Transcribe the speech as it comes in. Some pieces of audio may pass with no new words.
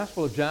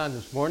Gospel of John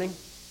this morning,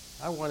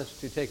 I want us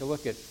to take a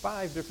look at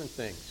 5 different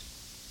things.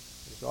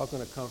 It's all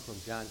going to come from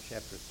John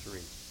chapter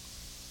 3.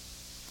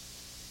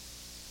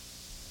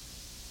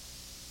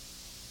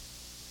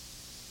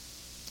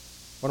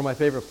 One of my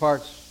favorite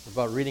parts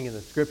about reading in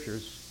the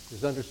Scriptures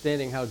is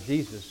understanding how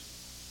Jesus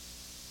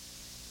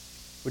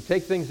would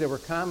take things that were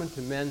common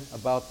to men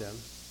about them,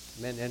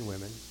 men and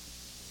women,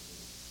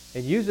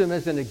 and use them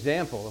as an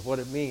example of what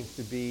it means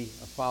to be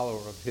a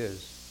follower of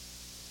His.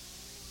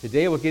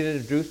 Today we'll get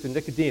introduced to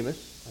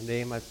Nicodemus, a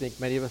name I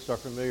think many of us are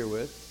familiar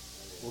with.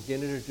 We'll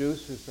get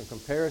introduced to some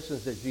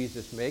comparisons that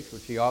Jesus makes,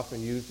 which He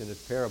often used in His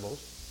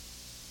parables.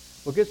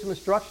 We'll get some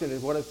instruction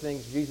in what are the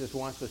things Jesus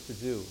wants us to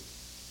do.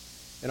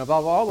 And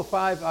above all the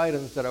 5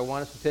 items that I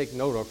want us to take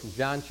note of from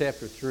John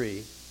chapter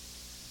 3,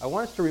 I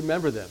want us to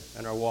remember them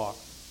in our walk.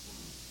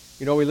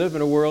 You know, we live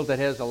in a world that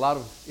has a lot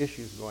of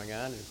issues going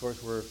on, and of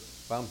course we're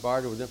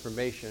bombarded with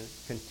information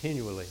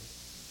continually.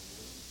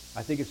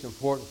 I think it's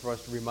important for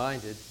us to be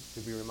reminded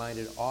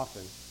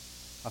often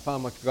of how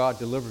much God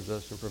delivers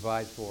us and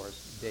provides for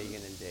us day in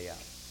and day out.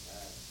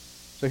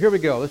 So here we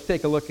go. Let's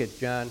take a look at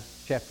John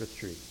chapter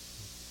 3. It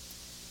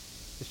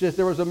says,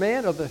 "There was a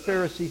man of the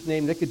Pharisees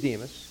named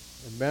Nicodemus,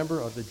 a member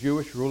of the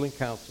Jewish ruling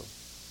council.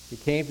 He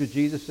came to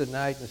Jesus at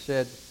night and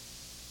said,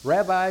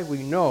 'Rabbi,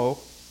 we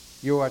know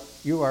you are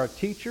a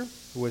teacher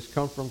who has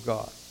come from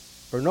God.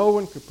 For no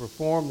one could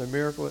perform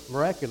the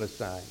miraculous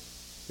signs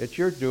that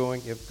you're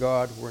doing if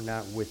God were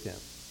not with him.'"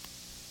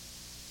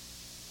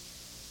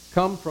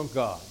 Come from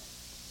God.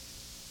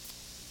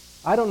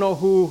 I don't know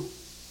who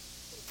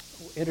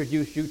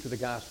introduced you to the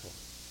gospel.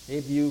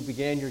 Maybe you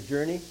began your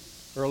journey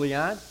early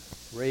on,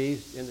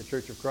 raised in the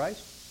Church of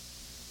Christ.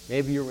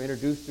 Maybe you were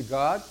introduced to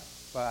God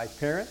by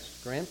parents,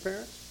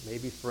 grandparents,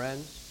 maybe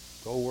friends,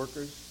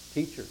 co-workers,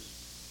 teachers.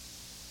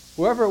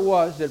 Whoever it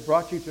was that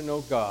brought you to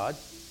know God,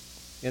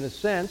 in a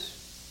sense,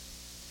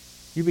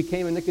 you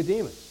became a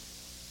Nicodemus.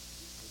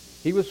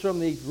 He was from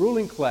the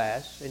ruling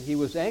class, and he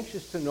was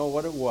anxious to know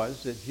what it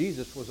was that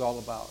Jesus was all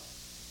about.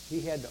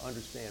 He had to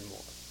understand more.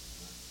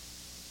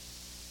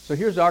 So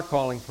here's our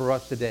calling for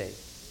us today.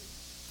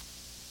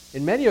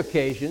 In many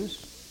occasions,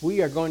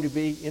 we are going to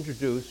be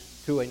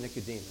introduced to a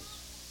Nicodemus.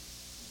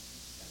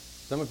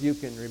 Some of you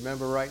can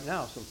remember right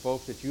now some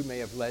folks that you may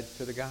have led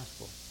to the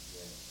gospel.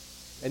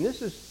 And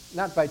this is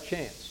not by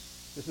chance.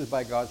 This is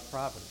by God's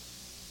providence.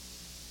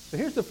 So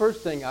here's the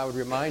first thing I would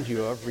remind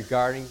you of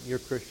regarding your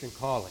Christian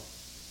calling.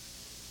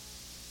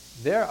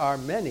 There are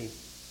many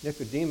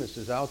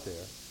Nicodemuses out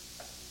there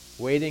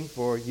waiting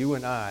for you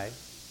and I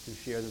to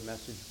share the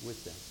message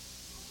with them.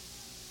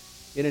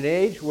 In an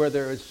age where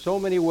there is so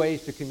many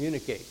ways to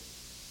communicate,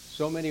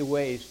 so many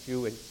ways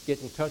to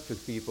get in touch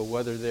with people,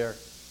 whether they're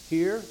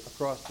here,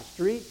 across the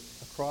street,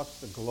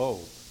 across the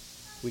globe,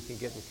 we can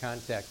get in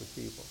contact with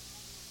people.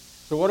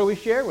 So what do we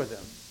share with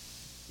them?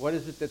 What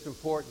is it that's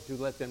important to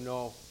let them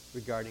know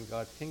regarding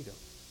God's kingdom?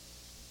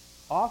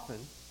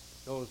 Often,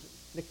 those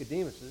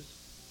Nicodemuses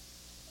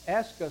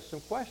ask us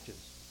some questions.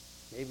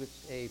 Maybe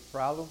it's a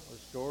problem or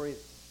story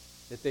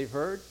that they've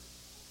heard.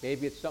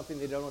 Maybe it's something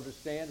they don't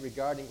understand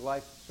regarding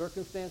life's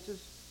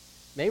circumstances.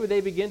 Maybe they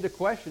begin to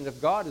question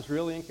if God is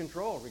really in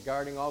control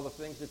regarding all the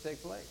things that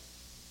take place.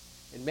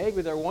 And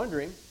maybe they're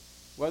wondering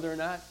whether or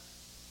not,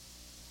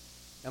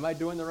 am I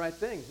doing the right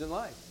things in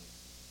life?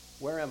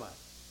 Where am I?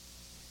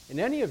 In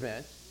any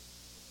event,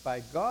 by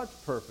God's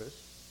purpose,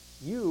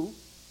 you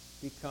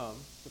become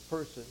the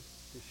person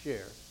to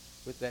share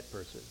with that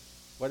person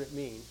what it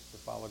means to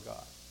follow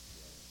God.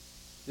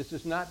 This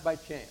is not by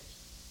chance.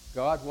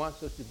 God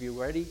wants us to be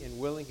ready and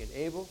willing and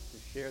able to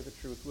share the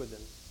truth with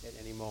Him at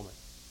any moment.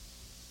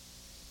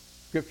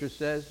 Scripture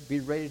says, be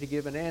ready to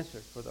give an answer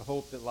for the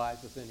hope that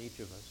lies within each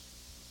of us.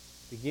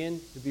 Begin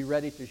to be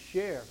ready to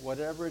share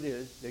whatever it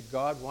is that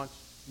God wants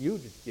you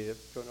to give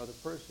to another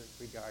person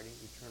regarding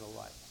eternal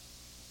life.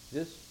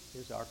 This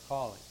is our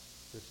calling.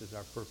 This is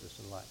our purpose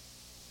in life.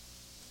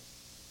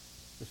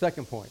 The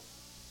second point.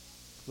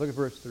 Look at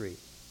verse 3.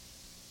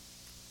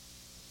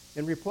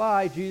 In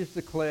reply, Jesus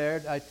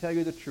declared, "I tell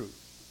you the truth.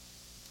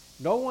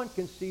 No one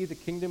can see the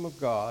kingdom of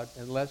God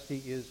unless he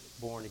is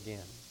born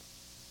again."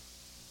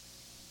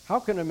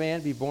 "How can a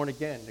man be born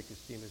again?"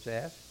 Nicodemus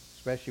asked,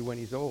 "especially when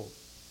he's old?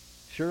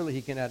 Surely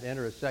he cannot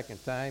enter a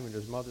second time in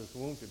his mother's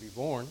womb to be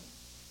born."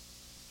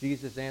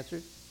 Jesus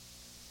answered,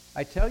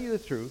 "I tell you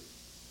the truth.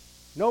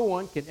 No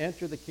one can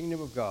enter the kingdom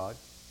of God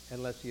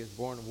unless he is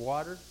born of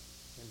water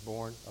and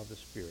born of the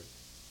Spirit."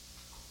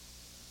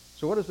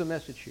 So what is the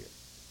message here?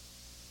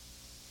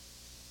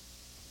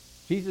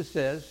 Jesus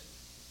says,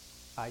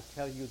 "I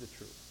tell you the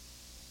truth."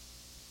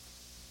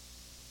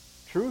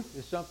 Truth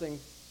is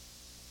something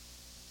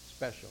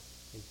special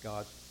in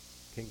God's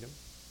kingdom,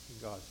 in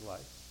God's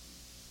life.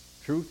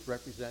 Truth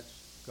represents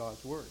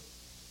God's word.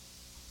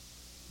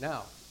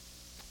 Now,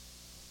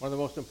 one of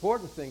the most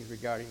important things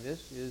regarding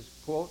this is,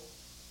 quote,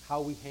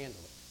 how we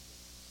handle it.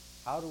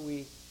 How do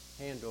we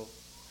handle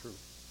truth?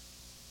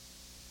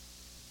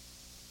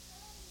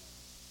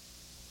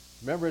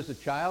 Remember as a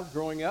child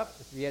growing up,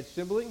 if you had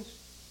siblings,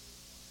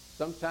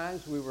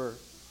 sometimes we were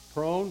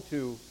prone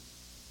to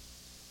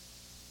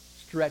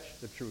stretch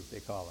the truth, they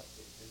call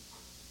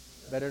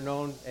it. Better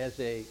known as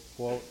a,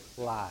 quote,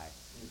 lie.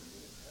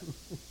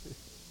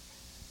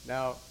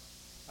 Now,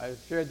 I've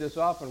shared this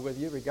often with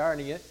you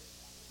regarding it.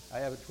 I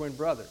have a twin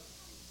brother.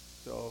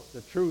 So the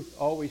truth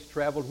always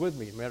traveled with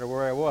me, no matter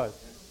where I was.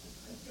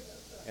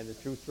 And the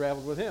truth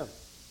traveled with him.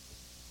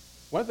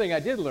 One thing I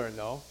did learn,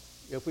 though,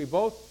 if we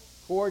both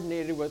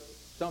coordinated with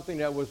something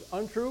that was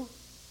untrue,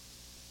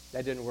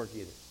 that didn't work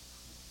either.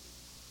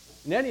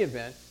 In any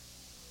event,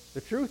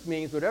 the truth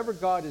means whatever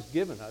God has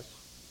given us,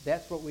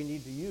 that's what we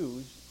need to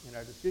use in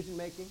our decision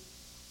making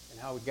and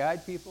how we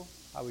guide people,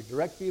 how we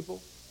direct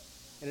people.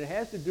 And it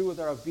has to do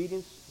with our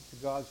obedience to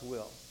God's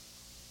will.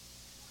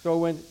 So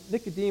when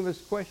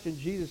Nicodemus questioned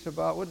Jesus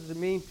about what does it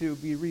mean to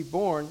be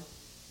reborn,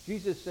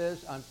 Jesus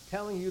says, I'm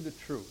telling you the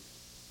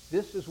truth.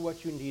 This is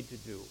what you need to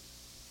do.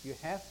 You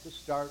have to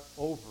start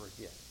over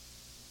again.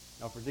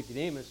 Now for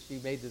Nicodemus, he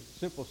made the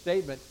simple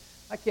statement,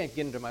 I can't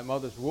get into my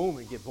mother's womb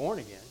and get born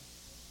again.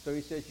 So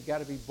he says, you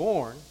got to be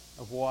born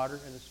of water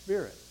and the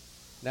Spirit.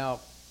 Now,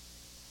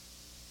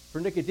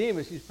 for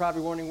Nicodemus, he's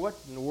probably wondering, what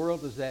in the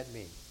world does that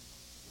mean?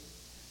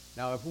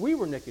 Now, if we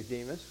were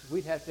Nicodemus,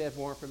 we'd have to have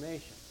more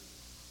information.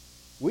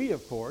 We,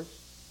 of course,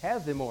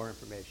 have the more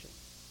information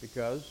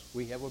because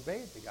we have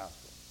obeyed the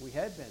gospel. We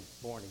had been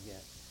born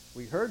again.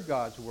 We heard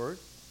God's word.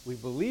 We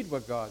believed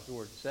what God's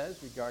word says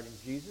regarding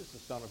Jesus, the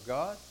Son of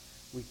God.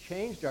 We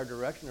changed our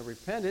direction and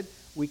repented.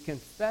 We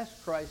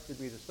confessed Christ to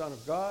be the Son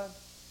of God.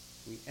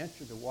 We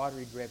entered the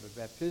watery grave of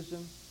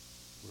baptism.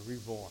 We're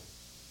reborn.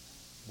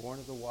 Born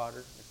of the water,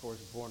 and of course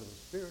born of the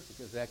Spirit,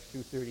 because Acts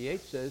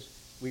 2:38 says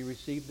we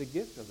received the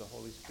gift of the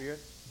Holy Spirit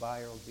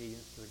by our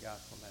obedience to the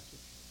gospel message.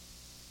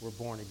 We're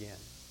born again.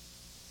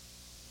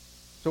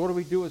 So what do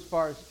we do as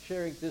far as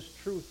sharing this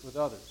truth with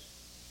others?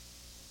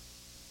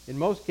 In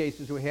most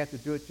cases, we have to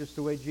do it just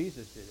the way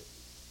Jesus did it,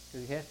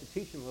 because he has to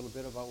teach them a little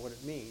bit about what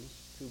it means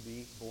to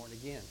be born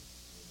again.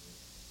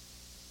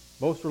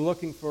 Most were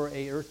looking for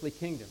an earthly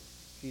kingdom.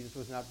 Jesus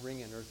was not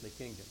bringing an earthly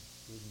kingdom.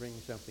 He was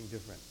bringing something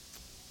different.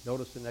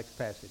 Notice the next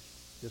passage.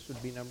 This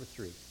would be number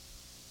 3.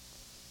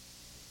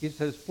 He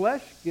says,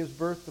 flesh gives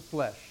birth to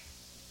flesh.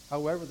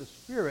 However, the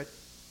Spirit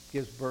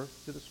gives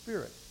birth to the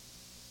Spirit.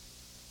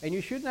 And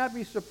you should not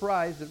be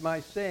surprised at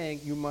my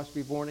saying you must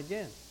be born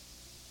again.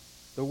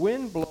 The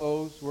wind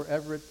blows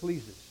wherever it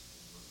pleases.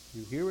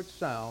 You hear its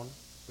sound,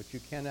 but you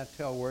cannot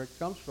tell where it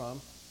comes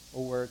from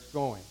or where it's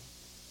going.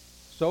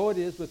 So it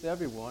is with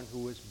everyone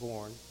who is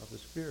born of the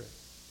Spirit.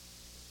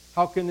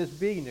 How can this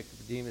be?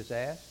 Nicodemus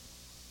asked.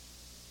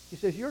 He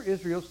says, you're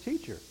Israel's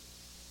teacher.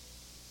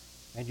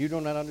 And you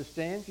do not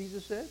understand,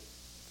 Jesus said?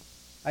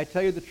 I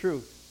tell you the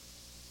truth.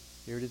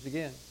 Here it is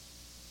again.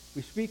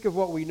 We speak of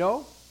what we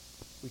know.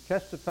 We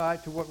testify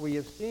to what we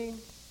have seen.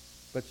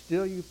 But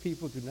still you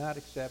people do not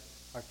accept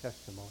our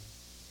testimony.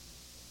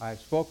 I have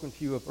spoken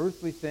to you of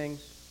earthly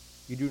things.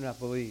 You do not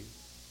believe.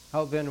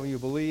 How then will you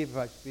believe if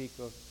I speak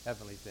of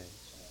heavenly things?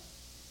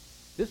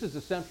 This is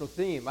the central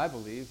theme, I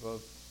believe,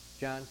 of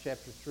John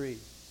chapter 3.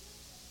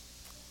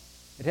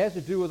 It has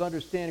to do with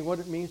understanding what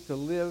it means to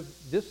live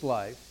this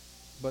life,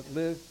 but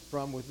live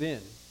from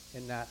within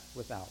and not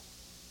without.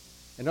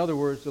 In other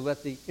words, to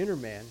let the inner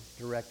man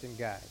direct and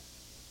guide.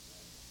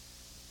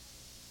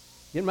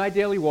 In my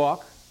daily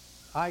walk,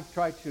 I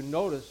try to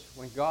notice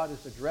when God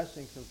is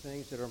addressing some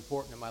things that are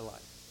important in my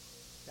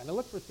life. And I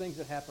look for things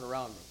that happen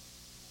around me.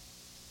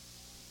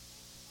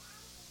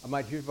 I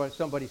might hear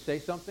somebody say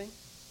something.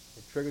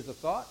 It triggers a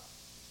thought.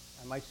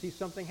 I might see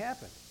something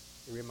happen.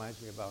 It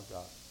reminds me about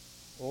God.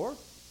 Or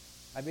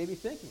I may be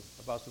thinking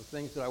about some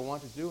things that I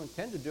want to do and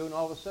tend to do, and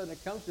all of a sudden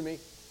it comes to me,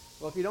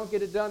 well, if you don't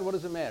get it done, what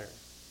does it matter?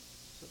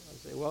 So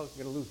I say, well,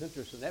 you're going to lose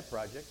interest in that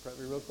project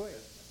probably real quick.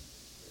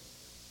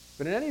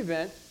 But in any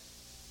event,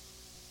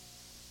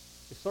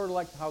 it's sort of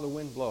like how the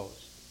wind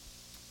blows.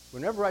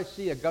 Whenever I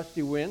see a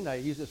gusty wind, I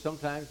use it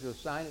sometimes to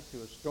assign it to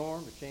a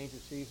storm, a change of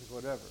seasons,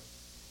 whatever.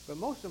 But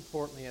most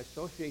importantly, I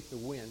associate the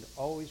wind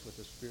always with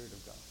the Spirit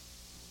of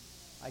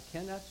God. I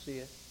cannot see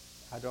it.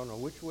 I don't know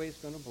which way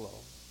it's going to blow.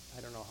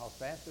 I don't know how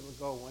fast it will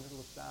go, when it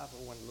will stop,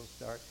 or when it will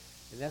start.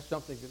 And that's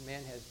something that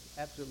man has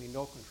absolutely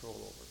no control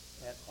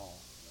over at all.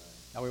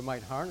 Now, we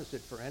might harness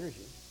it for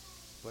energy,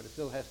 but it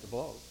still has to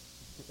blow.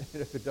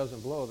 And if it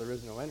doesn't blow, there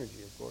is no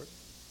energy, of course.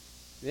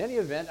 In any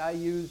event, I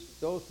use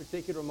those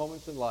particular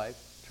moments in life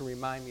to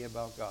remind me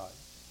about God.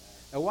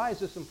 Now, why is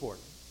this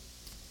important?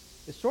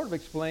 It's sort of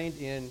explained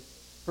in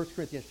 1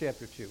 Corinthians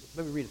chapter 2.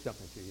 Let me read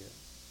something to you.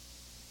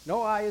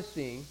 No eye has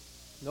seen,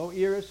 no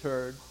ear has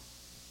heard,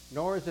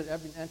 nor has it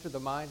ever entered the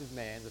mind of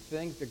man the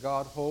things that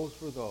God holds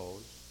for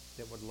those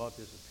that would love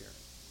his appearance.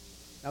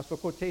 Now, it's a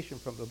quotation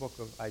from the book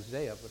of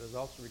Isaiah, but it's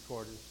also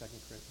recorded in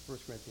 1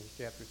 Corinthians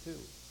chapter 2.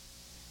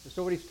 And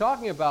so what he's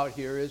talking about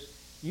here is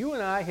you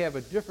and I have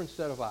a different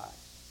set of eyes.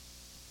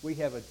 We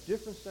have a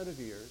different set of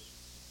ears,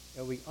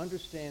 and we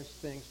understand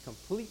things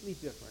completely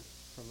different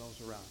from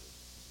those around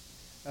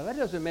us. Now, that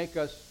doesn't make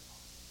us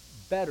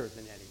better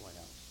than anyone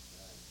else.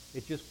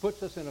 It just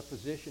puts us in a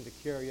position to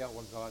carry out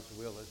what God's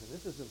will is. And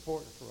this is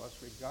important for us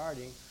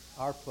regarding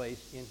our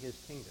place in his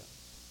kingdom.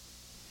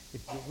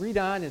 If you read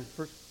on in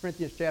 1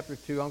 Corinthians chapter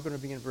 2, I'm going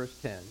to begin verse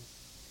 10.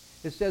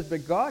 It says,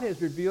 "But God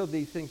has revealed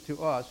these things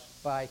to us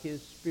by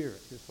his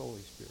Spirit," his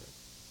Holy Spirit.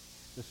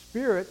 The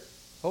Spirit,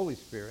 Holy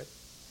Spirit,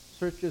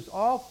 searches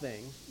all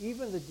things,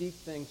 even the deep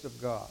things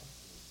of God.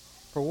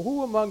 For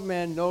who among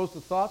men knows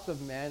the thoughts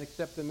of man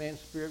except the man's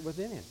spirit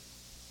within him?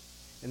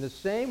 In the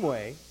same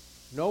way,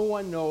 no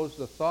one knows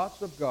the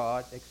thoughts of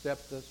God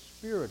except the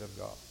Spirit of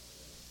God.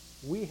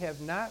 We have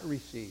not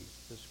received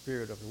the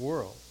spirit of the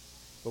world,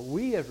 but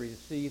we have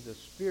received the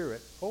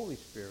Spirit, Holy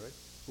Spirit,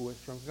 who is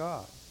from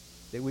God,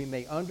 that we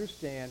may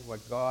understand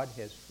what God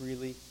has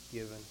freely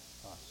given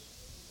us.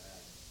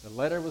 The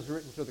letter was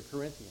written to the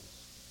Corinthians,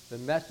 the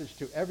message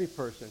to every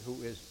person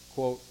who is,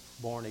 quote,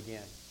 born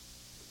again.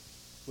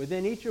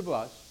 Within each of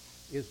us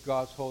is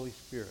God's Holy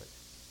Spirit.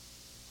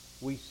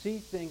 We see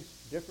things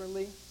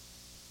differently.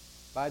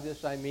 By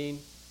this I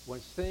mean, when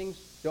things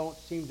don't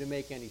seem to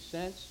make any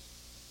sense,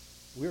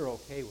 we're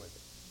okay with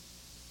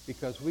it,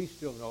 because we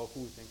still know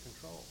who's in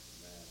control.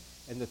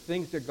 And the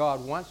things that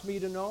God wants me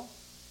to know,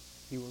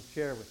 he will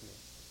share with me.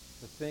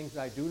 The things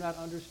I do not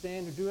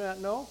understand or do not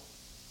know,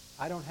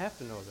 I don't have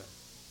to know them,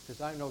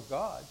 because I know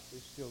God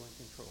is still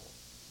in control.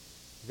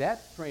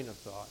 That train of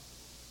thought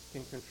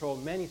can control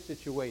many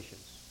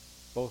situations,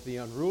 both the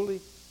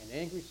unruly and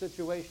angry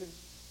situations,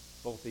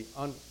 both the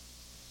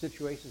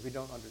situations we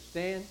don't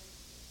understand,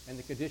 and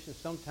the conditions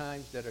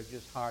sometimes that are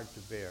just hard to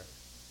bear.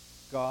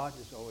 God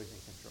is always in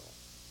control.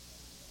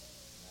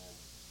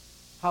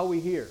 How we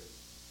hear.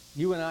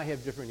 You and I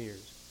have different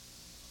ears.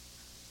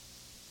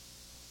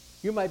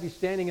 You might be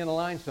standing in a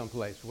line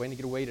someplace, waiting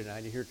to get away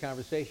tonight, to hear a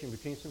conversation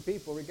between some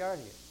people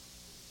regarding it.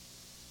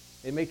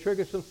 It may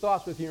trigger some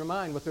thoughts within your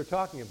mind, what they're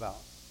talking about.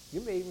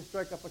 You may even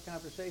strike up a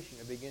conversation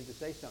and begin to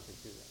say something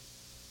to them.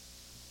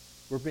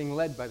 We're being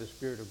led by the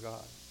Spirit of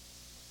God.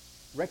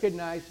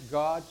 Recognize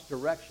God's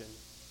direction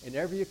in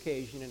every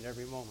occasion and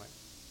every moment.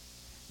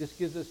 This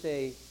gives us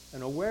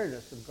an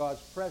awareness of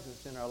God's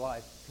presence in our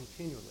life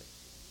continually.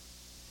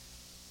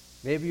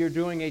 Maybe you're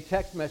doing a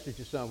text message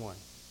to someone.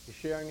 You're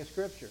sharing a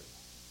scripture.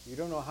 You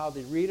don't know how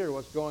they read it or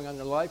what's going on in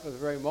their life at the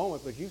very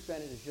moment, but you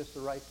send it at just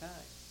the right time.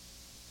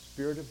 The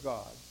Spirit of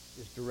God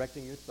is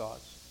directing your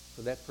thoughts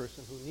for that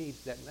person who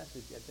needs that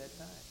message at that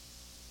time.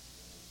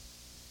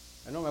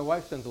 I know my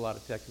wife sends a lot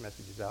of text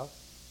messages out.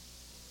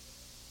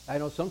 I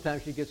know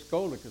sometimes she gets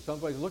scolded because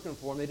somebody's looking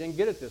for them. They didn't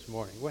get it this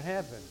morning. What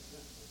happened?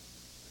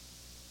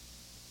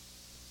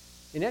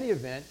 In any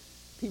event,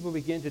 people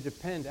begin to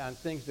depend on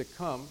things that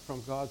come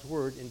from God's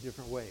Word in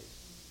different ways.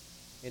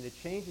 And it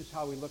changes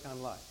how we look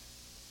on life.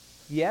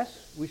 Yes,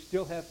 we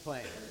still have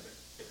plans.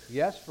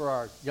 Yes, for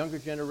our younger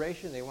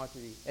generation, they want to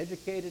be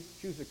educated,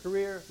 choose a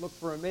career, look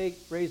for a mate,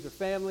 raise a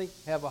family,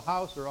 have a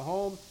house or a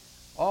home.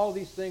 All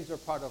these things are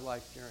part of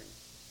life's journey.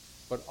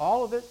 But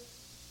all of it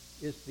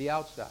is the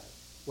outside.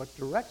 What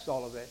directs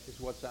all of it is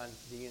what's on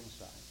the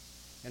inside.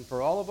 And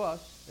for all of us,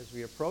 as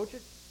we approach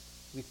it,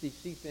 we see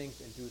things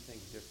and do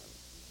things differently.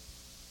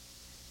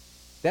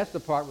 That's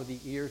the part with the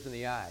ears and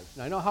the eyes.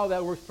 Now, I know how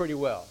that works pretty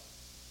well.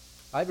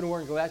 I've been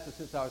wearing glasses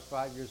since I was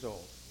 5 years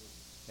old.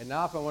 And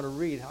now if I want to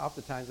read,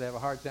 oftentimes I have a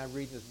hard time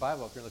reading this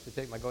Bible up here unless I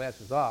take my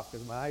glasses off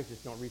because my eyes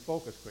just don't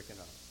refocus quick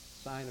enough.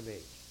 Sign of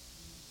age.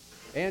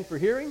 And for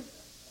hearing,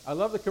 I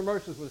love the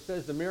commercials where it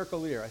says the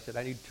miracle ear. I said,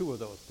 I need 2 of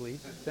those,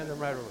 please. Send them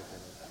right over to me.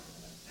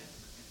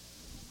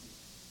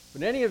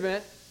 But in any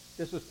event,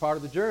 this was part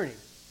of the journey.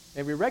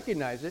 And we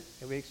recognize it,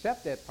 and we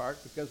accept that part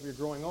because we're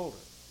growing older.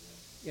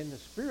 In the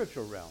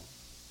spiritual realm,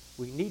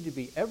 we need to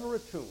be ever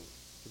attuned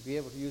to be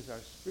able to use our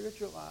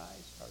spiritual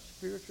eyes, our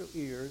spiritual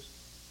ears,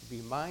 to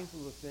be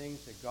mindful of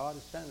things that God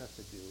has sent us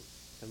to do,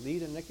 to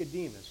lead a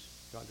Nicodemus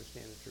to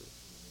understand the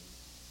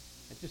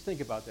truth. And just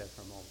think about that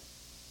for a moment.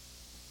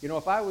 You know,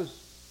 if I was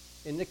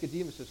in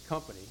Nicodemus's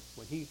company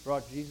when he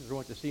brought Jesus or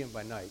went to see him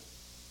by night,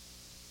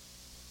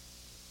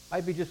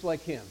 I'd be just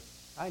like him.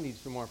 I need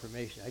some more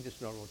information. I just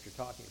don't know what you're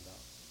talking about.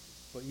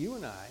 But you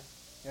and I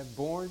have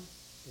born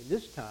in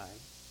this time,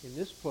 in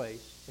this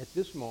place, at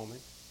this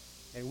moment,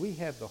 and we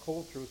have the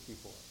whole truth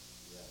before us.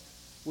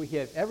 We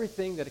have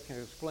everything that can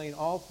explain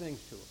all things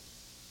to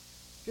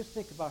us. Just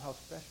think about how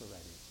special that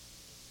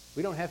is.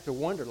 We don't have to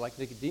wonder like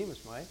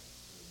Nicodemus might.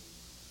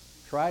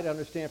 Try to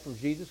understand from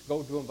Jesus,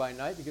 go to him by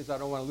night because I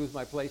don't want to lose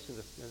my place in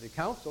the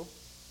council.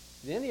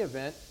 In any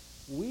event,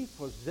 we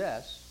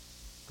possess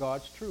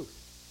God's truth.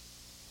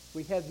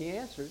 We have the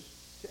answers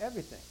to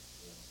everything.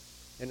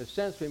 In a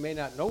sense, we may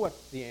not know what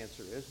the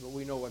answer is, but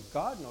we know what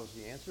God knows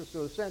the answer.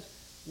 So in a sense,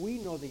 we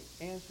know the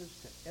answers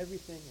to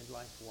everything in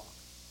life's walk.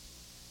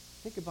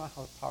 Think about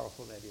how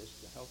powerful that is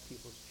to help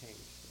people change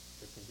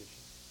their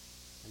condition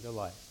and their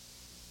life.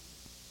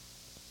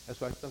 That's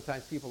why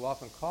sometimes people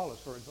often call us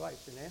for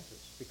advice and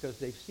answers, because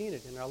they've seen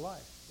it in our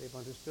life. They've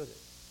understood it.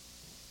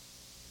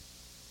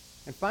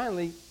 And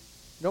finally,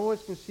 no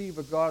one's conceived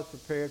of God is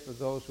prepared for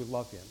those who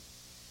love him.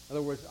 In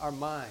other words, our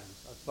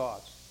minds, our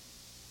thoughts.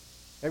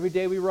 Every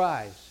day we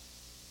rise,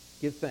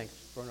 give thanks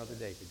for another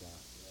day to God.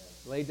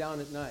 Lay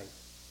down at night.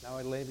 Now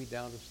I lay me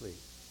down to sleep.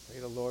 Pray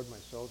the Lord my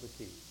soul to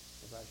keep.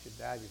 And if I should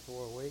die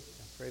before awake,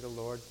 I pray the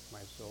Lord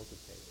my soul to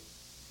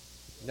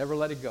take. Never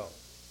let it go,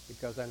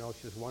 because I know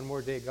it's just one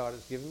more day God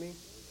has given me,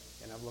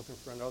 and I'm looking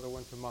for another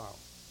one tomorrow.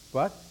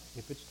 But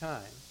if it's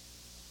time,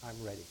 I'm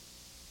ready.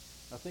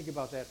 Now think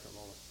about that for a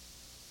moment.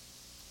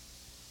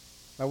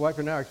 My wife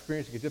and I are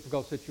experiencing a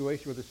difficult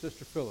situation with her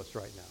sister Phyllis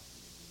right now.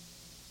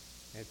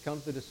 And it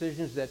comes to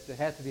decisions that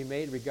have to be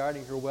made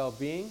regarding her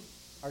well-being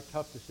are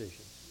tough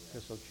decisions.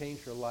 This will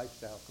change her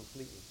lifestyle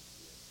completely.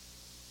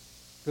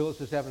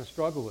 Phyllis is having a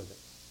struggle with it.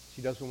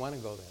 She doesn't want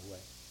to go that way.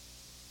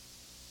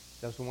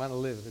 Doesn't want to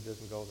live if it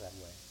doesn't go that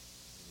way.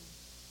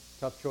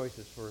 Tough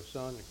choices for her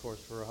son and, of course,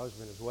 for her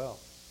husband as well.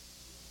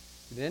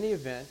 But in any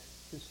event,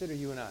 consider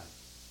you and I.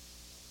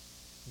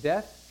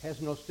 Death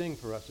has no sting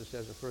for us, it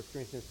says in 1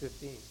 Corinthians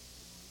 15.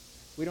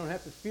 We don't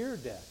have to fear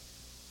death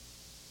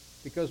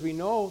because we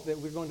know that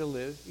we're going to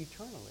live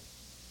eternally.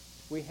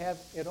 We have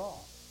it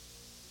all.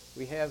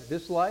 We have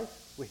this life.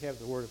 We have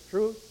the word of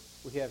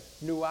truth. We have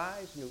new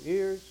eyes, new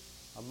ears,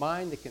 a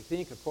mind that can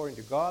think according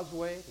to God's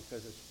way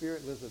because the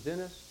Spirit lives within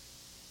us.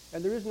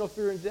 And there is no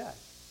fear in death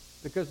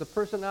because the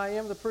person I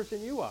am, the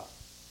person you are,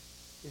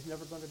 is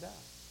never going to die.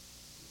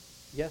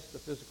 Yes, the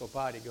physical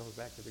body goes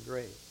back to the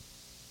grave.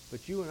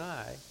 But you and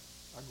I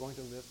are going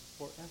to live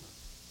forever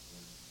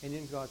and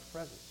in God's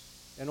presence.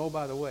 And oh,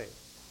 by the way,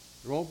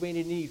 there won't be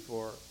any need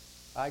for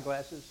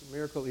eyeglasses,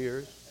 miracle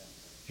ears,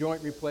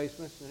 joint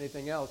replacements, and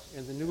anything else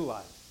in the new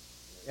life.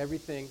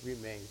 Everything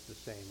remains the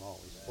same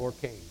always. Or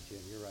Cain, Jim,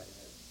 you're right.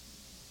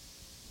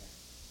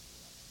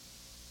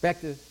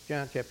 Back to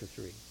John chapter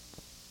 3.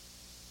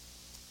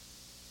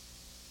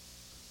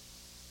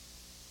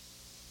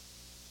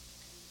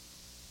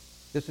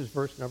 This is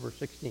verse number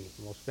 16,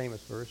 the most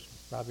famous verse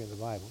probably in the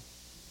Bible.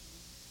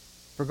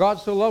 For God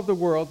so loved the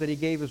world that he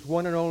gave his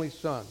one and only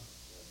Son.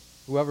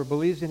 Whoever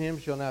believes in him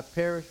shall not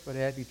perish but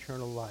have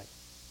eternal life.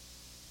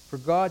 For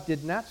God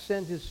did not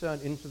send his Son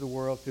into the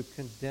world to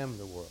condemn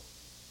the world,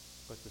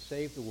 but to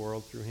save the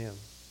world through him.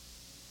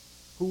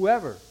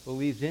 Whoever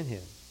believes in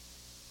him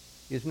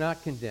is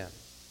not condemned,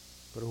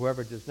 but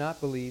whoever does not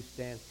believe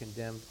stands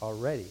condemned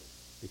already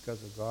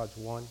because of God's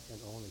one and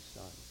only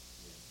Son.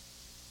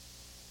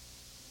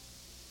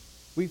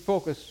 We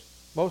focus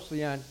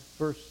mostly on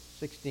verse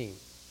 16.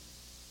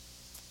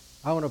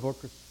 I want to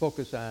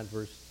focus on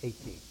verse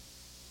 18.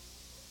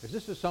 Because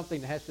this is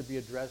something that has to be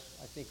addressed,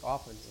 I think,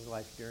 often in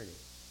life's journey.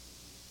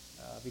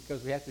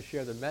 Because we have to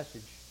share the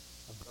message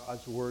of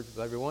God's word with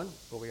everyone,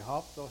 but we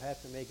also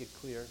have to make it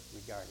clear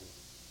regarding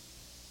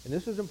it. And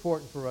this is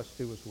important for us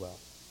too as well.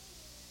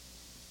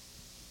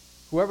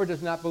 Whoever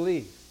does not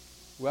believe,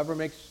 whoever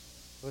makes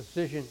a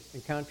decision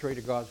in contrary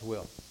to God's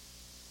will,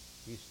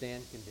 you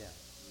stand condemned.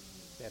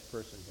 That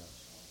person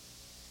does.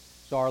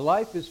 So our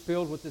life is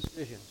filled with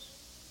decisions.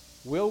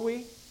 Will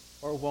we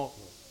or won't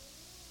we?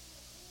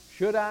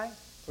 Should I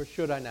or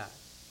should I not?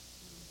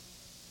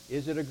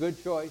 Is it a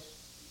good choice?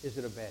 Is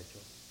it a bad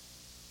choice?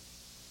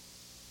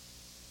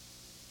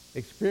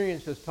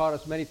 Experience has taught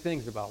us many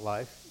things about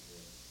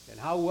life, and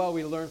how well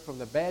we learn from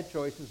the bad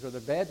choices or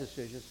the bad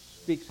decisions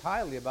speaks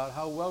highly about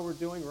how well we're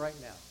doing right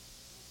now.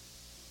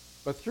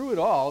 But through it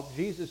all,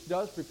 Jesus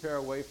does prepare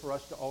a way for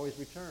us to always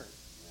return.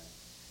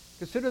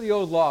 Consider the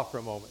old law for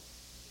a moment.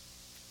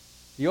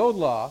 The old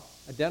law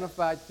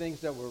identified things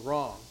that were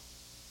wrong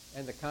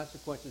and the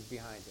consequences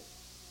behind it.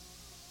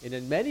 And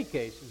in many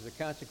cases, the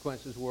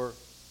consequences were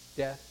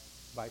death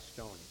by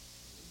stoning.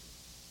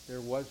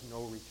 There was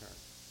no return.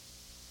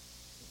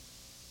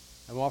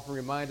 I'm often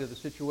reminded of the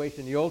situation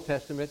in the Old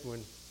Testament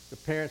when the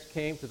parents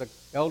came to the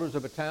elders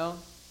of a town.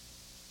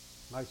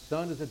 My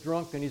son is a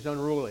drunk and he's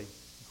unruly,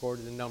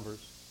 according to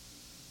Numbers.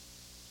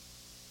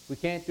 We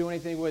can't do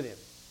anything with him.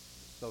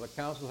 So the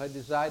council had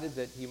decided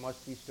that he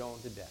must be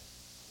stoned to death.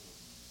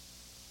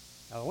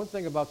 Now, the one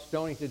thing about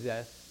stoning to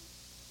death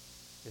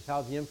is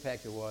how the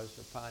impact it was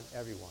upon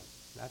everyone.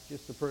 Not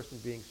just the person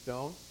being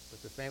stoned,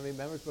 but the family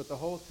members, but the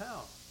whole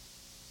town.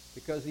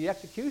 Because the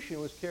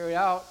execution was carried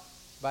out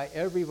by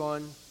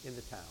everyone in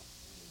the town.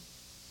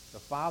 The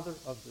father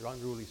of the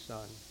unruly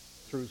son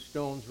threw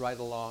stones right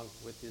along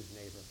with his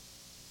neighbor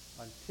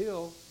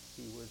until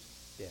he was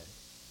dead.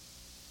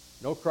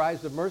 No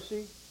cries of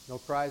mercy, no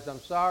cries, I'm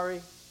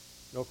sorry,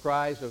 no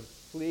cries of,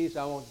 please,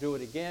 I won't do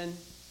it again.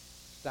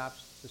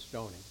 Stops the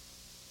stoning.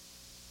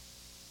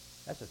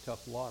 That's a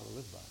tough law to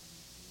live by.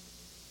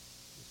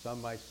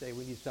 Some might say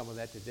we need some of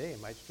that today.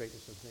 It might straighten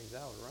some things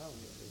out around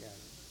here again.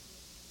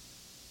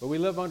 But we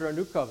live under a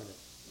new covenant,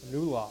 a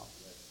new law.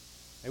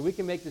 And we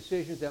can make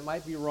decisions that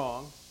might be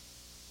wrong.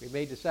 We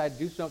may decide to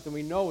do something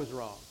we know is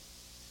wrong.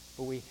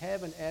 But we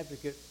have an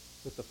advocate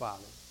with the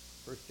Father.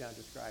 1 John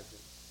describes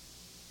it.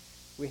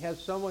 We have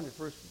someone in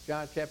 1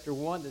 John chapter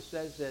 1 that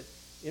says that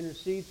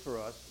intercedes for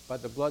us by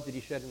the blood that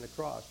he shed on the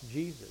cross,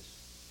 Jesus.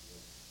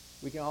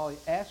 We can all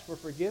ask for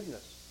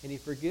forgiveness, and he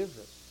forgives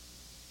us.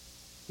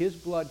 His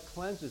blood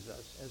cleanses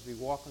us as we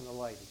walk in the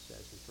light, it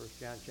says in 1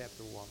 John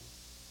chapter 1.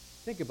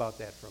 Think about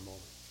that for a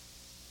moment.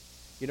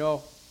 You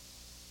know,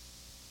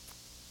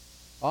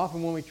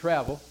 often when we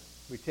travel,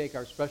 we take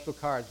our special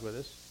cards with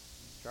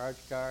us, charge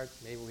card.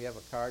 Maybe we have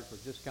a card for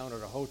discount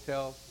at a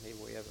hotel. Maybe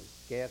we have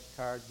a gas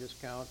card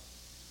discount.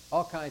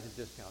 All kinds of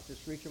discounts.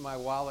 Just reach in my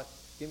wallet,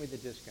 give me the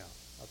discount.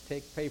 I'll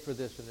pay for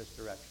this in this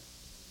direction.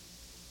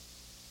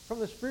 From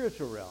the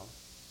spiritual realm,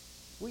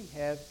 we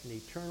have an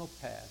eternal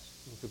path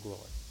into glory.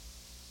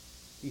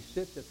 He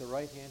sits at the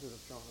right hand of the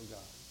throne of God.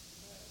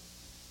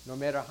 No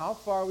matter how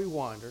far we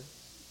wander,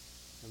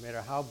 no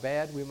matter how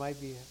bad we might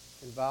be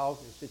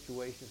involved in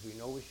situations we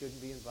know we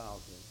shouldn't be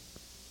involved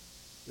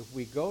in, if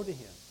we go to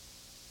him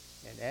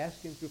and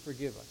ask him to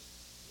forgive us,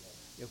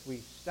 if we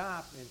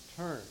stop and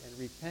turn and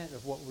repent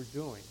of what we're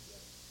doing,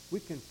 we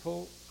can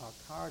pull our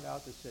card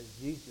out that says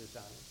Jesus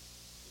on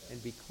it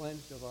and be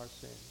cleansed of our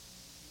sins.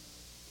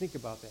 Think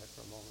about that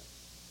for a moment.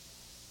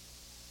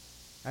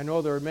 I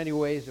know there are many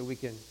ways that we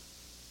can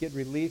get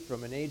relief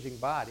from an aging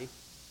body.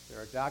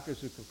 There are doctors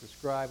who can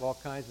prescribe all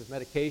kinds of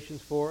medications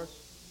for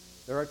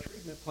us. There are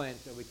treatment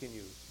plans that we can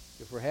use.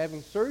 If we're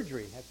having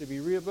surgery, have to be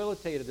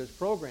rehabilitated, there's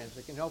programs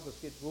that can help us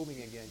get moving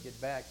again, get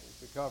back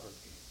and recover.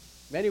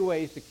 Many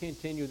ways to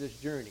continue this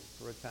journey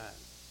for a time.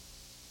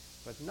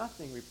 But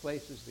nothing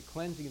replaces the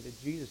cleansing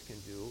that Jesus can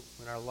do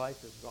when our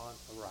life has gone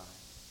awry.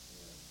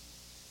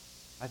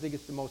 I think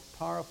it's the most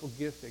powerful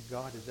gift that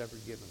God has ever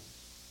given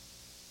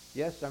us.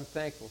 Yes, I'm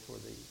thankful for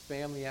the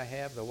family I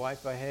have, the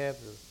wife I have,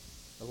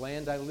 the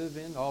land I live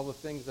in, all the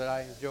things that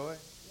I enjoy.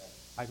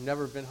 I've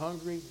never been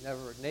hungry,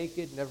 never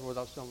naked, never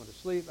without someone to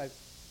sleep.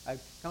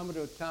 I've come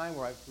to a time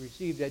where I've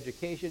received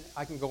education.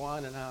 I can go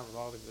on and on with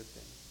all the good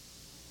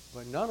things.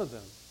 But none of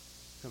them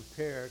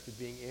compare to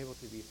being able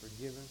to be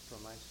forgiven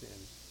from my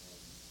sins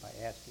by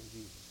asking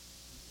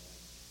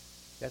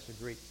Jesus. That's a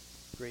great,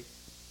 great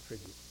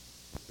tribute.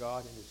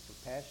 God and his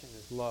compassion and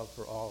his love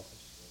for all of us.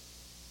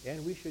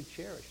 And we should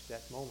cherish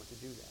that moment to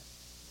do that.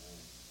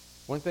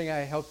 One thing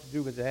I help to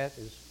do with that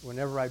is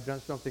whenever I've done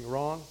something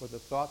wrong, whether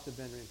thoughts have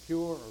been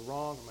impure or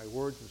wrong, or my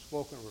words were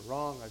spoken or were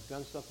wrong, I've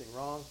done something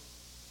wrong,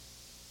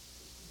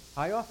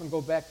 I often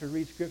go back to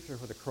read Scripture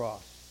for the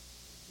cross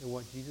and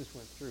what Jesus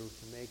went through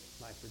to make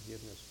my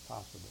forgiveness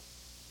possible.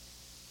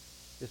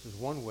 This is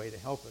one way to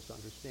help us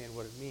understand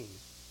what it means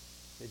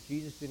that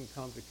Jesus didn't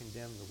come to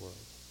condemn the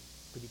world,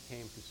 but he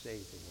came to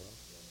save the world.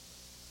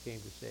 He came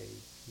to save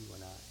you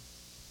and I.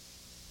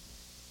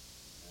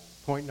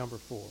 Point number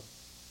 5.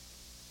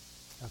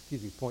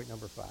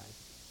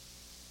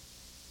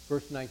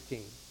 Verse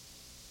 19.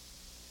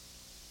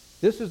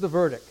 This is the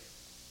verdict.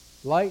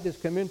 Light has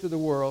come into the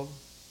world,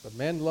 but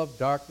men love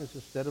darkness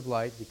instead of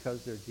light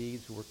because their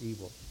deeds were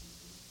evil.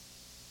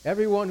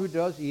 Everyone who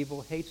does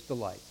evil hates the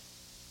light.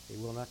 They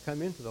will not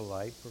come into the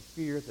light for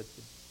fear that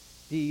the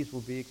deeds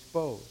will be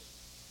exposed.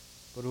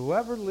 But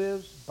whoever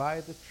lives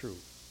by the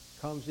truth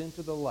comes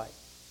into the light,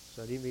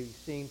 so that he may be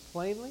seen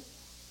plainly,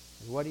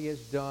 and what he has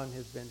done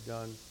has been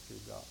done through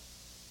God.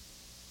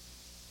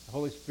 The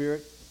Holy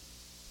Spirit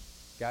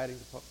guiding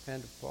the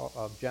pen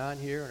of John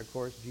here, and of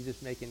course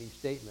Jesus making these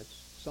statements,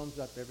 sums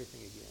up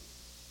everything again.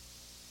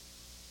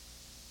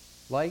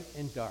 Light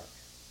and dark.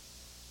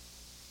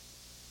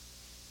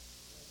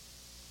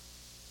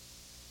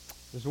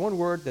 There's one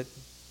word that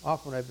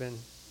often I've been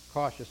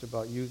cautious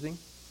about using.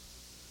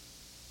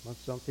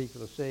 Some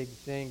people the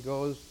saying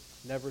goes,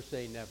 never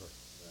say never.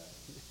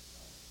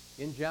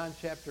 In John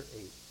chapter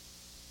 8,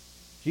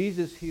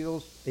 Jesus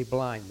heals a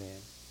blind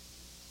man.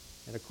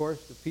 And of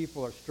course, the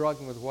people are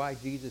struggling with why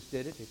Jesus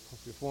did it. He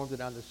performed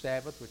it on the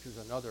Sabbath, which was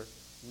another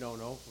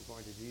no-no,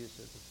 according to Jesus,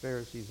 the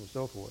Pharisees and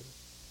so forth.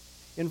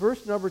 In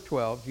verse number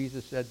 12,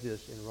 Jesus said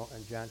this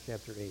in John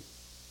chapter 8.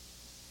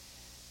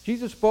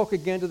 Jesus spoke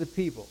again to the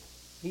people.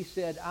 He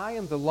said, I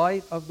am the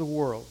light of the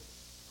world.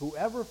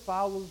 Whoever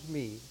follows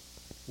me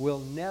will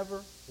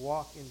never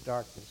walk in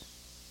darkness,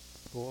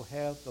 but will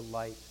have the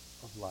light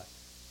of life.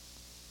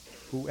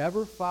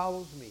 Whoever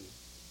follows me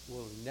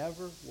will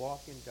never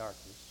walk in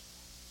darkness,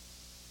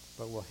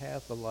 but will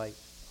have the light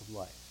of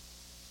life.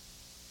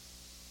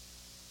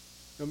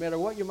 No matter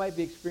what you might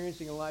be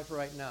experiencing in life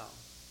right now,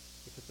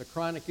 if it's a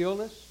chronic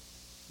illness,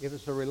 if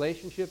it's a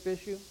relationship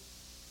issue,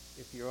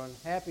 if you're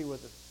unhappy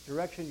with the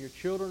direction your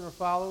children are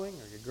following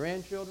or your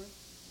grandchildren,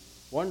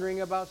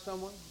 wondering about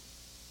someone,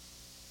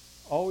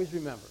 always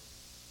remember,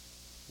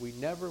 we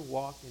never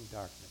walk in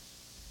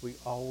darkness. We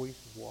always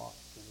walk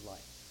in light.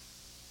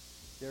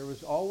 There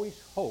is always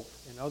hope,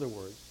 in other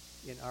words,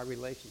 in our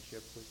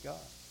relationship with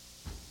God.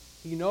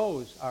 He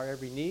knows our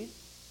every need.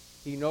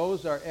 He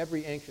knows our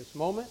every anxious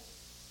moment.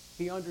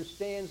 He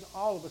understands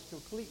all of us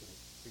completely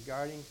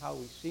regarding how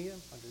we see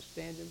him,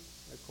 understand him,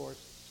 and of course,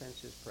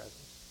 sense his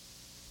presence.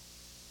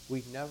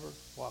 We never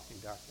walk in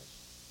darkness.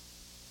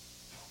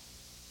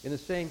 In the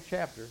same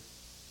chapter,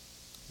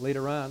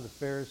 later on, the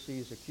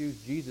Pharisees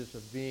accused Jesus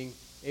of being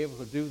able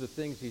to do the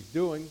things he's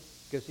doing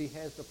because he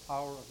has the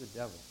power of the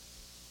devil.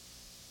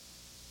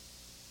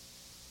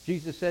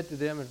 Jesus said to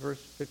them in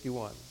verse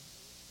 51,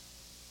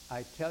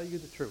 I tell you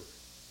the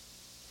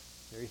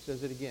truth. There he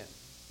says it again.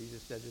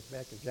 Jesus said this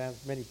back in John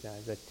many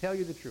times. I tell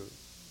you the truth.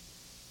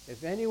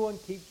 If anyone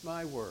keeps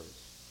my words,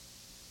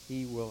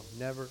 he will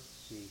never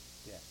see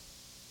death.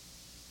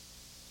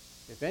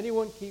 If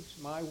anyone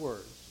keeps my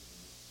words,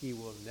 he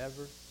will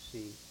never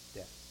see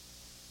death.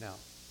 Now,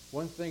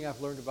 one thing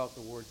I've learned about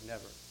the word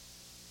never,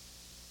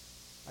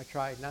 I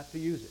try not to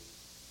use it.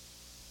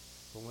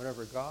 But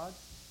whenever God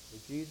or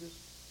Jesus,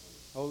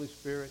 Holy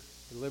Spirit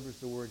delivers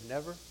the word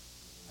never,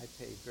 I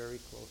pay very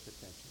close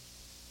attention.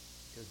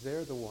 Because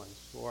they're the ones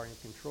who are in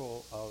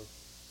control of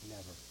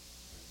never.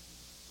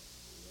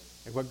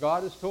 And what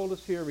God has told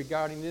us here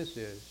regarding this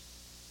is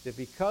that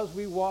because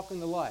we walk in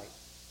the light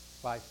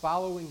by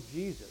following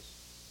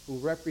Jesus, who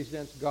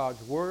represents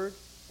God's word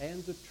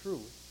and the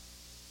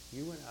truth,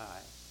 you and I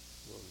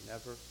will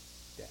never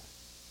die.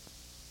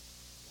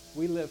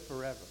 We live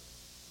forever.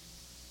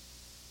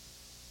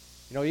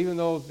 You know, even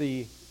though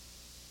the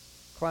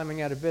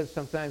climbing out of bed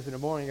sometimes in the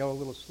morning, I go a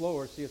little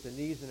slower, see if the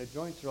knees and the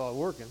joints are all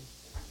working.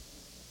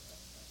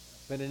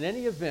 But in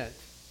any event,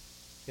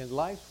 in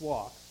life's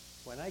walk,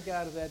 when I get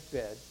out of that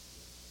bed,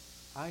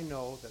 I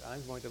know that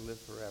I'm going to live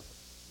forever.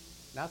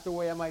 Not the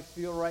way I might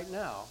feel right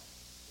now,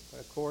 but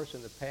of course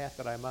in the path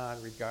that I'm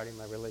on regarding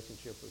my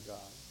relationship with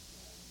God.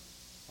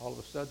 All of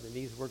a sudden, the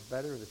knees work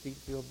better and the feet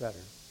feel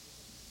better.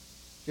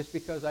 Just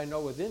because I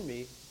know within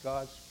me,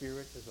 God's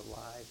Spirit is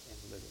alive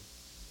and living.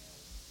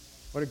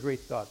 What a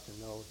great thought to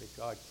know that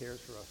God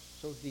cares for us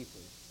so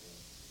deeply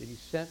that he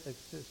sent a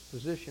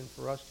position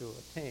for us to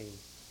attain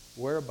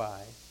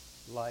whereby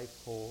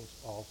life holds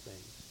all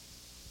things.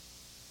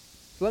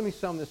 So let me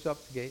sum this up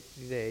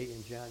today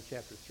in John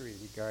chapter 3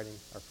 regarding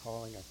our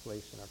calling, our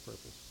place, and our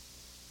purpose.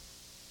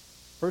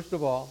 First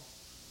of all,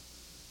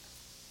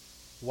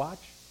 watch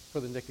for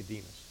the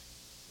Nicodemus.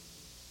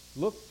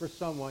 Look for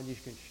someone you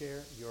can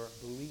share your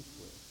belief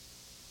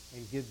with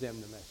and give them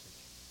the message.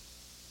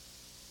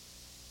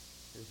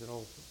 There's an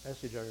old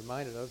message I'm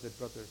reminded of that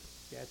Brother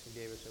Gatson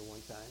gave us at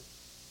one time.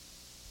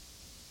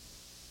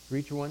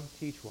 Reach one,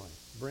 teach one,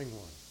 bring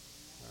one.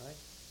 All right?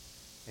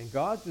 And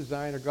God's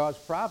design or God's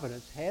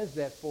providence has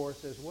that for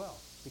us as well,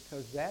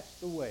 because that's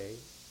the way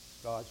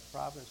God's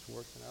providence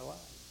works in our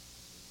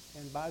lives.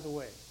 And by the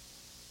way,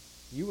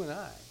 you and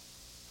I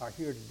are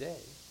here today,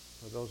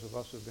 for those of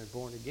us who have been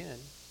born again,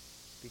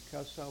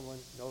 because someone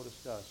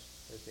noticed us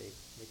as a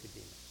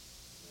Nicodemus.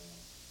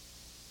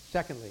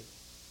 Secondly,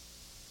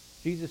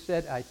 Jesus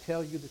said, I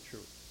tell you the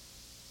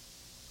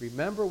truth.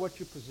 Remember what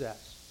you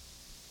possess.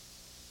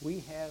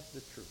 We have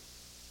the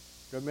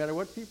truth. No matter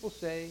what people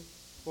say,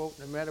 quote,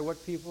 no matter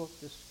what people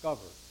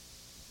discover,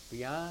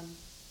 beyond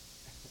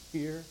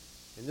here,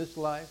 in this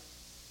life,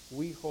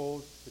 we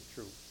hold the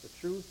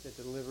truth that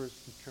delivers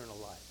eternal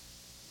life.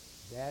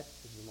 That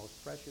is the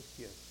most precious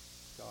gift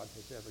God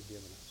has ever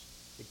given us.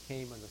 It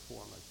came in the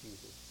form of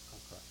Jesus on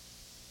Christ.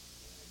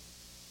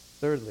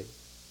 Thirdly,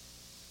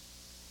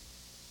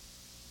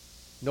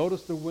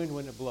 notice the wind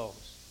when it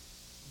blows.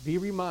 Be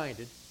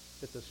reminded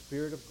that the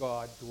Spirit of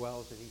God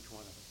dwells in each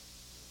one of us.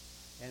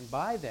 And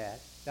by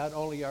that, not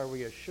only are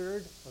we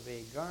assured of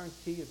a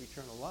guarantee of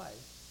eternal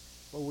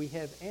life, but we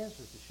have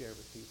answers to share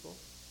with people,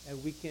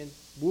 and we can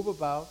move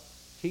about,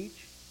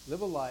 teach,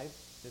 live a life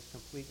that's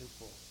complete and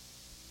full.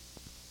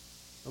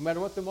 No matter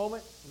what the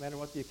moment, no matter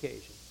what the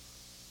occasion,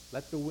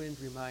 let the wind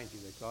remind you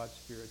that God's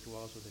Spirit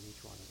dwells within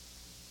each one of us.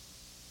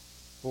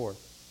 Fourth,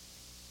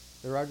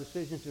 there are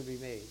decisions to be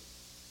made.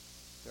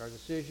 There are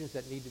decisions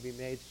that need to be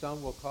made.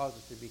 Some will cause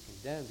us to be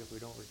condemned if we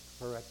don't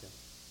correct them.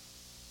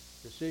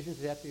 Decisions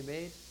that have to be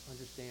made,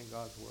 understand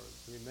God's word.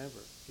 Remember,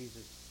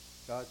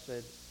 God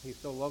said he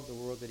so loved the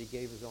world that he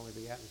gave his only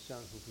begotten Son,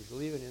 who if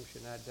believe in him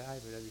should not die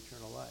but have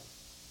eternal life.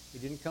 He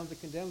didn't come to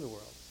condemn the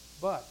world,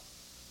 but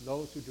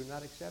those who do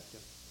not accept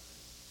him,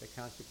 the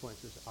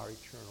consequences are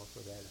eternal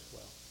for that as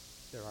well.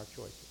 There are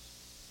choices.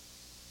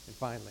 And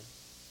finally,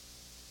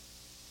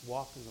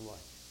 walk in the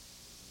light.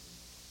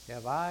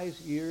 Have eyes,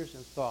 ears,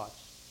 and thoughts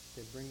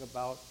that bring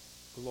about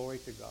glory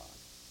to God,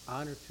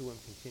 honor to him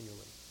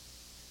continually.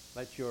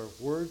 Let your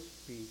words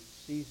be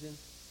seasoned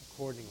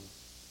accordingly.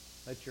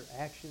 Let your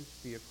actions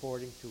be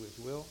according to his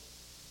will,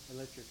 and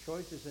let your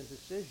choices and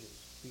decisions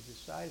be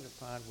decided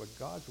upon what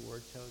God's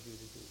word tells you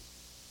to do.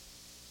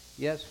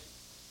 Yes,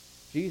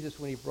 Jesus,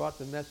 when he brought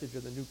the message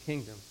of the new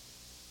kingdom,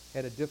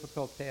 had a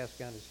difficult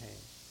task on his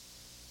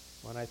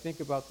hands. When I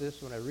think about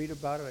this, when I read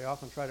about it, I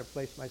often try to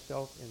place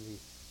myself in the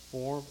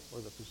form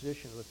or the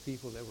position of the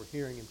people that were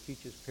hearing him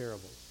teach his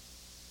parables.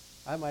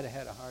 I might have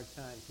had a hard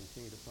time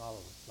continuing to follow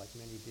him, like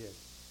many did.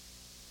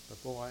 But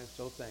boy, I'm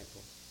so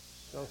thankful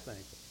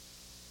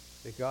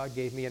that God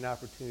gave me an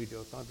opportunity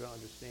to come to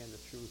understand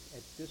the truth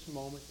at this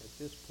moment, at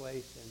this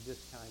place, and this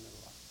time in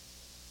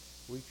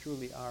life. We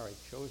truly are a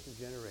chosen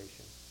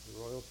generation, the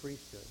royal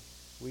priesthood.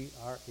 We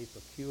are a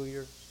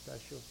peculiar,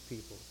 special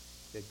people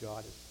that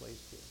God has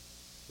placed here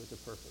with a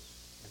purpose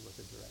and with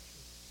a direction.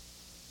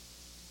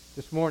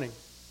 This morning,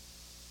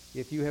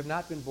 if you have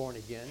not been born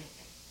again,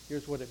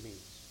 here's what it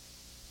means.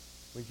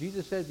 When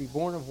Jesus said, be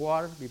born of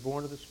water, be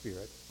born of the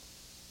Spirit,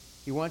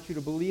 he wants you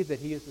to believe that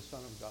he is the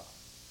Son of God.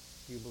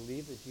 Do you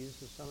believe that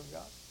Jesus is the Son of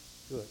God?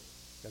 Good.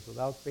 Because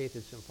without faith,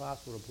 it's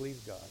impossible to please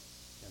God.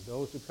 And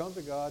those who come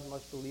to God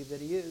must believe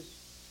that he is,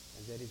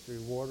 and that he's the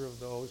rewarder of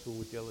those who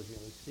would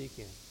diligently seek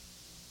him.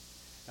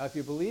 Now, if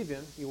you believe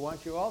him, he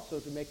wants you also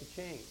to make a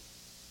change.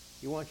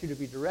 He wants you to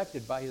be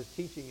directed by his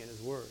teaching and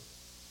his word.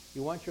 He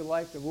wants your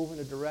life to move in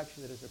a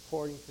direction that is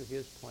according to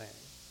his plan.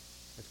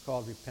 It's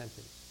called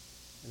repentance.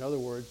 In other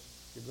words,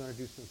 you're going to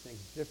do some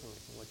things differently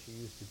from what you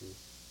used to do.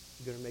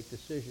 You're going to make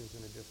decisions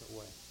in a different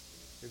way.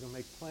 You're going to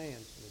make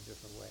plans in a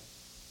different way.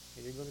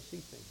 And you're going to see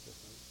things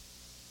differently.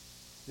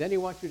 Then he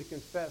wants you to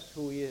confess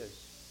who he is.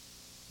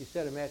 He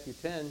said in Matthew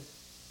 10,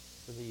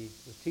 when he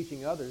was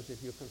teaching others,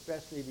 if you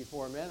confess me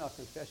before men, I'll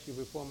confess you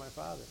before my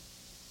Father.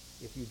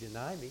 If you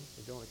deny me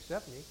and don't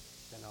accept me,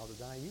 then I'll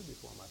deny you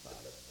before my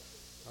Father.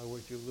 In other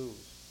words, you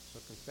lose. So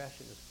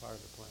confession is part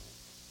of the plan.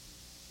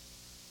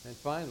 And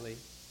finally,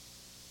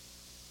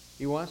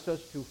 he wants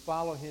us to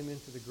follow him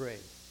into the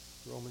grave.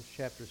 Romans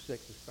chapter 6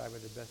 is probably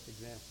the best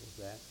example of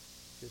that.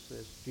 Just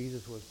as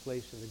Jesus was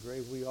placed in the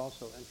grave, we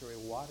also enter a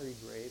watery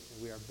grave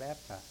and we are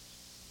baptized.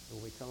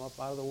 When we come up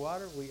out of the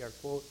water, we are,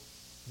 quote,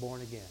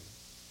 born again.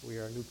 We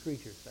are new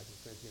creatures, 2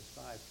 Corinthians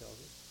 5 tells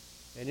us.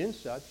 And in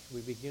such,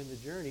 we begin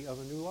the journey of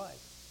a new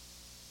life.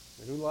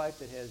 A new life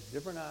that has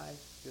different eyes,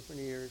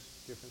 different ears,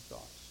 different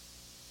thoughts.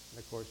 And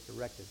of course,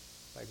 directed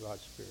by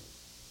God's Spirit.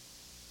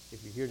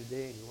 If you're here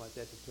today and you want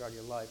that to be part of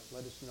your life,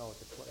 let us know at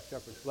the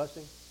Shepherd's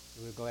Blessing, and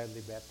we'll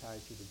gladly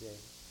baptize you today.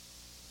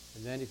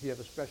 And then if you have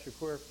a special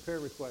prayer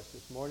request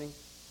this morning,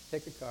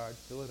 take a card,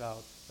 fill it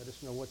out, let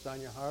us know what's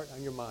on your heart,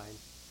 on your mind.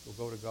 We'll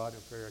go to God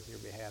in prayer on your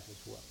behalf as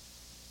well.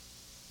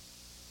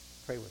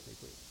 Pray with me,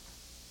 please.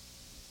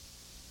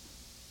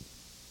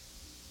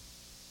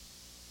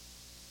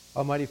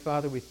 Almighty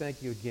Father, we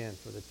thank you again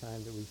for the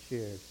time that we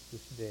shared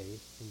this day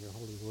in your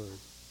holy word.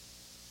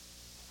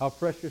 How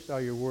precious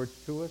are your words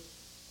to us.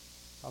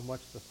 How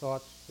much the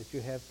thoughts that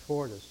you have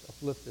toward us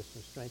uplift us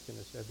and strengthen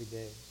us every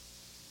day.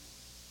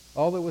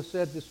 All that was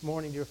said this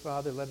morning, dear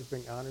Father, let it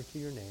bring honor to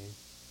your name.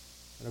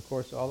 And of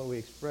course, all that we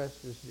express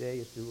this day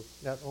is to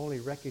not only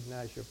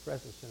recognize your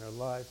presence in our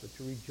lives, but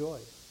to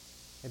rejoice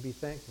and be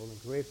thankful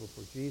and grateful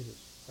for Jesus,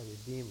 our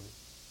Redeemer,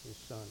 your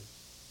Son,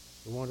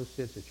 the one who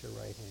sits at your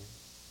right hand.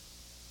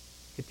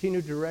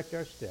 Continue to direct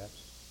our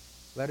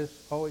steps. Let us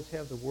always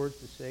have the words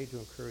to say to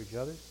encourage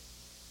others.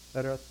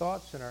 Let our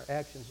thoughts and our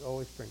actions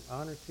always bring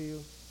honor to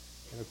you.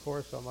 And of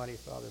course, Almighty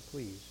Father,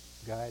 please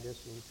guide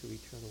us into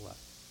eternal life.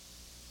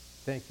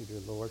 Thank you, dear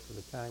Lord, for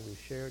the time we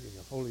shared in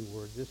your holy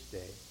word this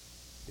day.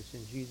 It's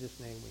in Jesus'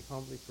 name we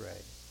humbly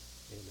pray.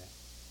 Amen.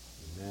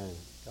 Amen.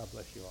 God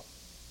bless you all.